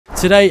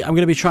Today, I'm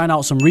going to be trying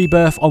out some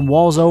Rebirth on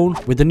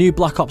Warzone with the new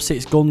Black Ops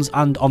 6 guns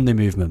and Omni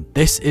movement.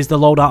 This is the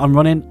loadout I'm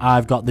running.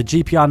 I've got the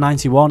GPR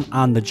 91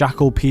 and the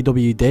Jackal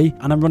PWD,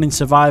 and I'm running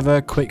Survivor,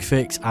 Quick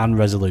Fix, and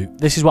Resolute.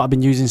 This is what I've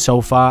been using so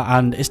far,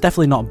 and it's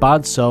definitely not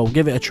bad, so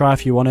give it a try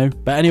if you want to.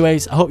 But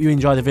anyways, I hope you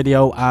enjoy the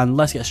video, and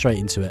let's get straight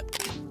into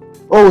it.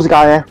 Oh, there's a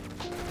guy here.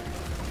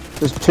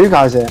 There's two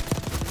guys here.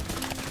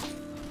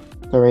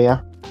 They're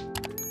here.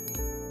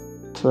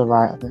 To the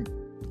right, I think.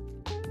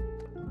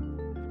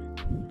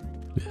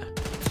 Yeah.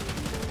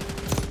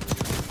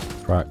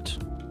 Cracked.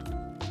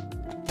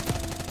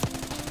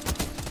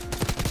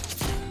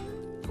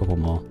 Couple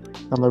more.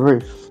 On the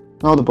roof.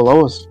 No, they're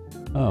below us.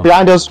 Oh.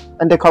 Behind us,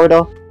 in the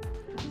corridor.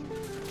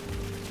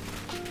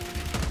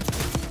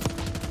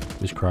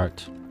 He's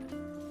cracked.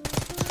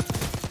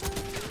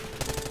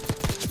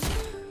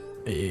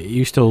 Are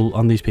you still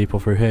on these people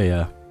through here,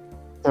 yeah?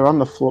 They're on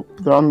the floor.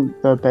 They're on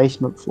the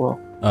basement floor.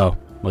 Oh,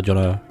 well, do you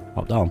wanna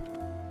hop down?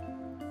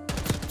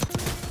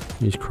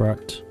 He's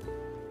cracked.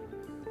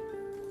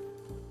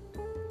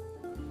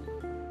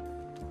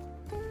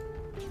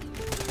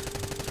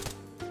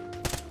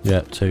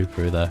 Yeah, two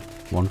through there.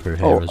 One through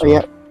here as well.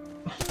 Yeah.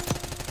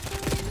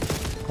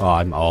 Oh,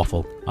 I'm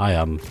awful. I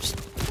am.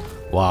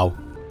 Wow.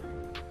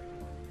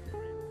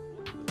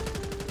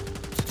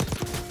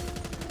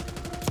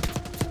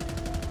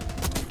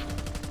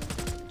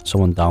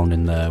 Someone down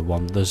in there.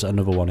 There's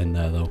another one in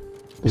there though.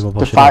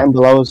 They're fighting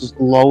below us. There's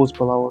loads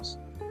below us.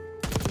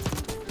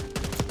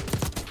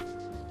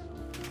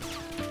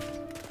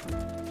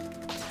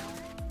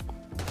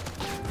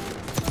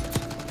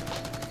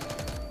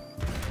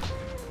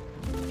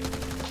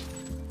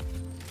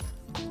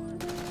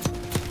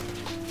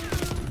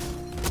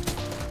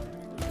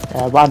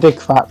 Yeah, but I did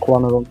crack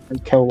one of them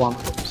and kill one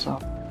of them, so.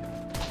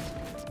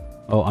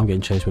 Oh, I'm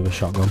getting chased with a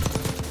shotgun.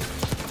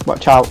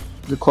 Watch out,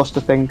 the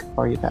cluster thing,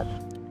 or you're dead.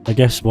 I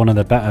guess one of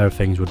the better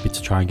things would be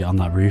to try and get on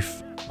that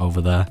roof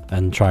over there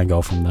and try and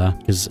go from there,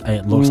 because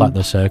it looks like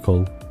the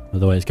circle,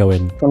 the way it's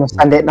going. You wanna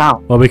send it now?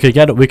 Well, we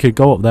could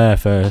go up there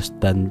first,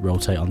 then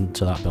rotate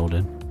onto that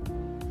building.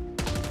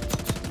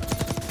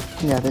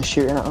 Yeah, they're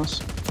shooting at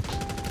us.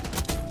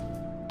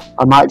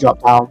 I might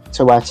drop down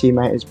to where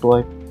teammate is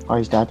blue, or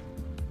he's dead.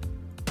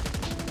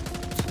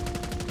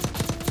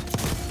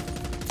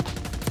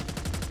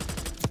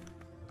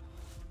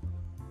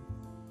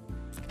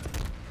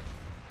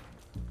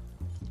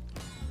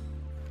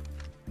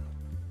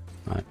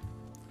 Right.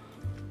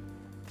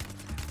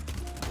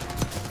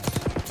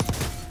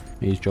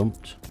 He's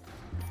jumped.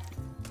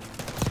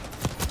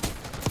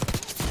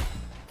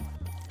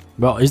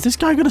 Well, is this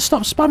guy going to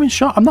stop spamming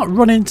shot? I'm not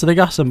running to the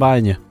gas and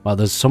buying you. Well,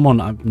 there's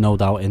someone, no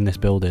doubt, in this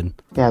building.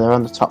 Yeah, they're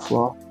on the top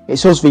floor.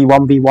 It's us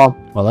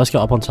v1v1. Well, let's get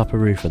up on top of the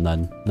roof and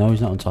then... No,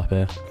 he's not on top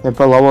here. They're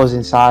below us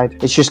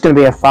inside. It's just going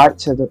to be a fight.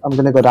 So I'm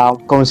going to go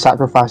down. Go and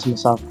sacrifice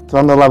myself. They're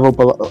on the level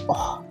below.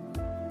 Oh.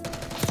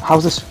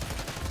 How's this?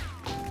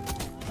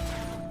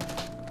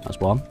 That's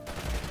one.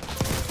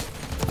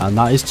 And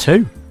that is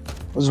two.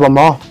 There's one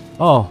more.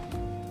 Oh.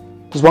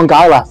 There's one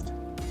guy left.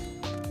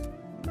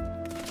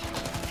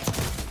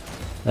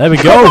 There we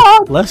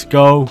go. Let's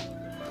go.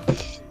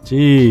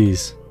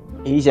 Jeez.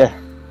 Easy.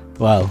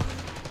 Well.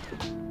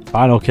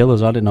 Final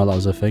killers. I didn't know that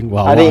was a thing.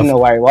 Well, I didn't even know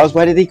where he was.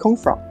 Where did he come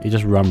from? He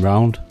just ran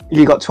round.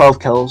 You got 12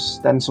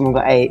 kills. Then someone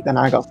got 8. Then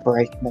I got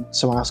 3. And then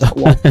someone else got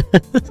 1.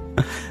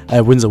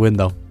 A win's a win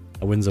though.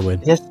 A win's a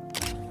win. Yes.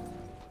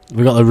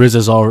 We got the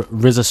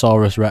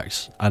Rhizosaurus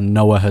Rex and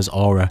Noah has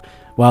Aura.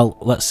 Well,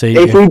 let's see.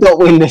 If we don't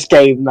win this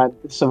game, then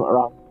there's something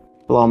wrong.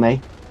 Below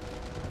me.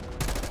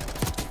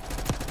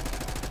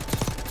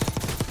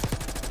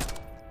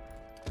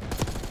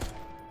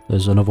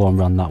 There's another one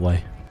ran that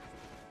way.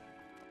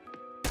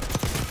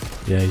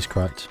 Yeah, he's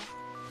cracked.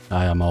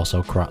 I am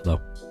also cracked though.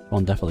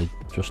 One definitely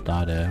just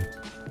died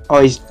here. Oh,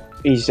 he's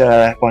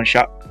one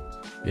shot.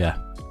 Yeah.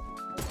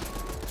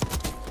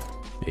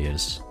 He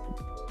is.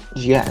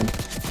 Did you get him?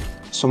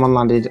 Someone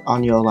landed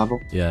on your level.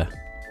 Yeah.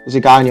 There's a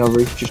guy on your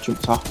roof just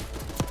jumped off.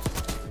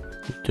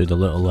 Do the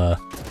little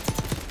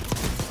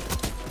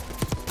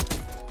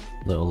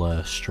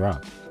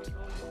strap.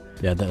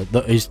 Yeah,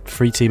 his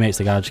 3 teammates,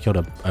 the guy just killed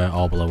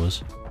all below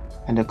us.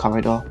 In the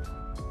corridor.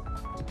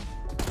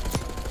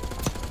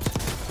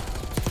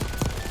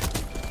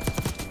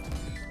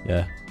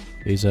 Yeah,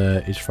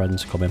 his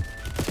friends coming.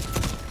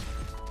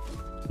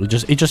 He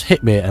just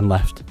hit me and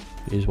left.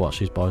 He's watched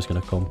his boy's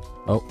gonna come.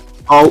 Oh.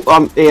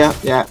 Oh, here,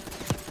 yeah.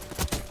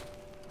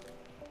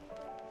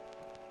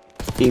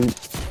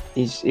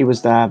 He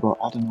was there, but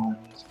I don't know where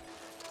he is.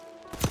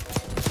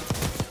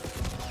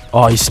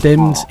 Oh, he's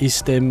stimmed. Oh. He's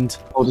stimmed.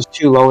 Oh, there's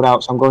 2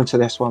 loadouts. I'm going to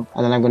this one,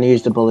 and then I'm going to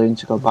use the balloon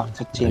to go back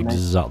to teammates.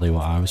 Exactly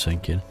what I was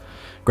thinking.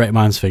 Great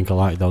minds think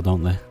alike, though,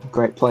 don't they?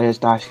 Great players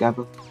die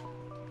together.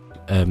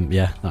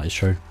 Yeah, that is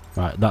true.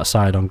 Right, that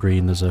side on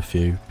green, there's a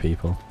few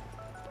people.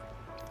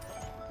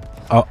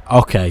 Oh,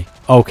 okay,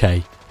 okay.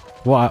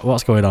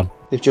 What's going on?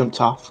 They've jumped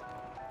off.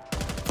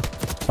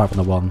 Apart from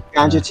the one.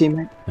 Behind your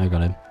teammate. I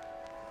got him.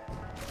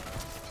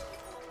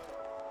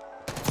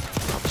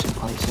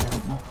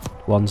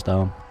 One's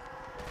down.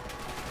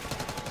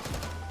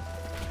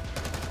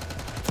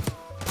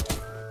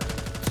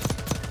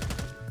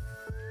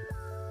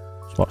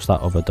 Let's watch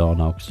that other door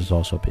now, because there's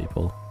also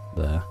people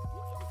there.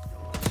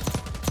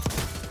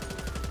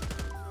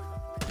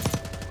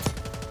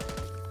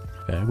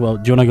 Okay, well,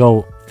 do you want to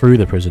go through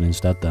the prison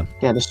instead then?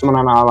 Yeah, there's someone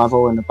on our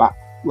level in the back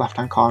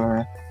left-hand corner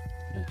here.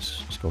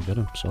 Yes, let's go get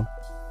him, so.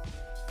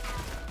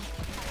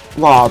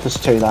 Wow, there's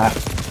two there.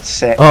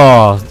 Sick.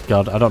 Oh,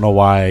 God, I don't know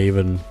why I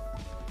even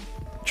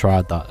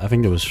tried that. I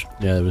think there was,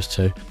 yeah, there was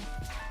two.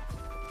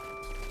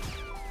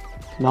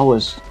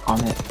 Noah's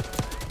on it.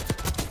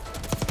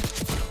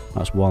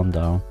 That's one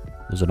down.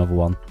 There's another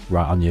one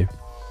right on you.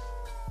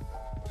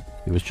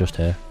 He was just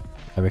here.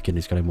 I reckon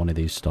he's got in one of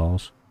these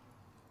stores.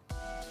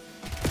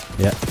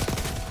 Yeah.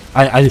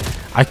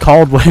 I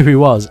called where he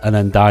was and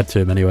then died to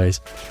him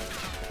anyways.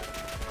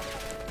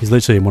 He's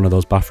literally in one of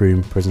those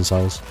bathroom prison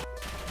cells.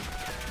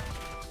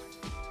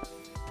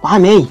 Why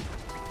me?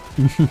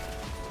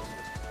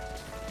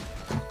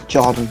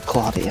 Jordan,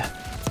 Claudia.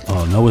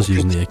 Oh, Noah's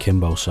using the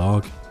akimbo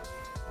SOG.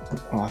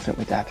 Oh, I think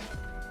we're dead.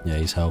 Yeah,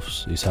 he's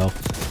health.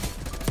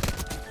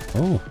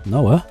 Oh,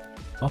 Noah.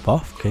 Hop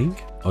off, King.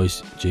 Oh,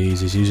 he's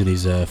using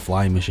his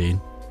flying machine.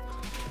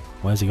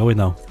 Where's he going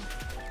now?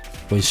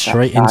 Oh, he's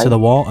straight into the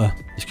water.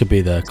 This could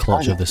be the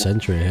clutch of the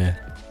century here.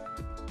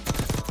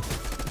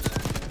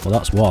 Well,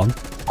 that's one.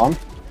 On.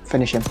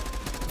 Finish him.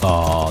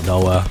 Oh,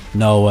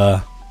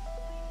 Noah.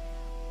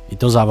 He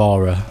does have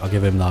aura. I'll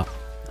give him that.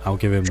 I'll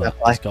give him that.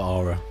 He's got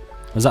aura.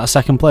 Was that a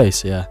second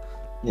place? Yeah.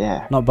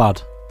 Yeah. Not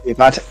bad. Too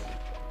bad.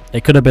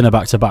 It could have been a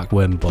back-to-back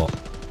win, but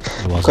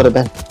it wasn't. Could have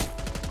been.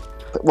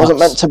 It wasn't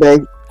meant to be.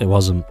 It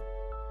wasn't.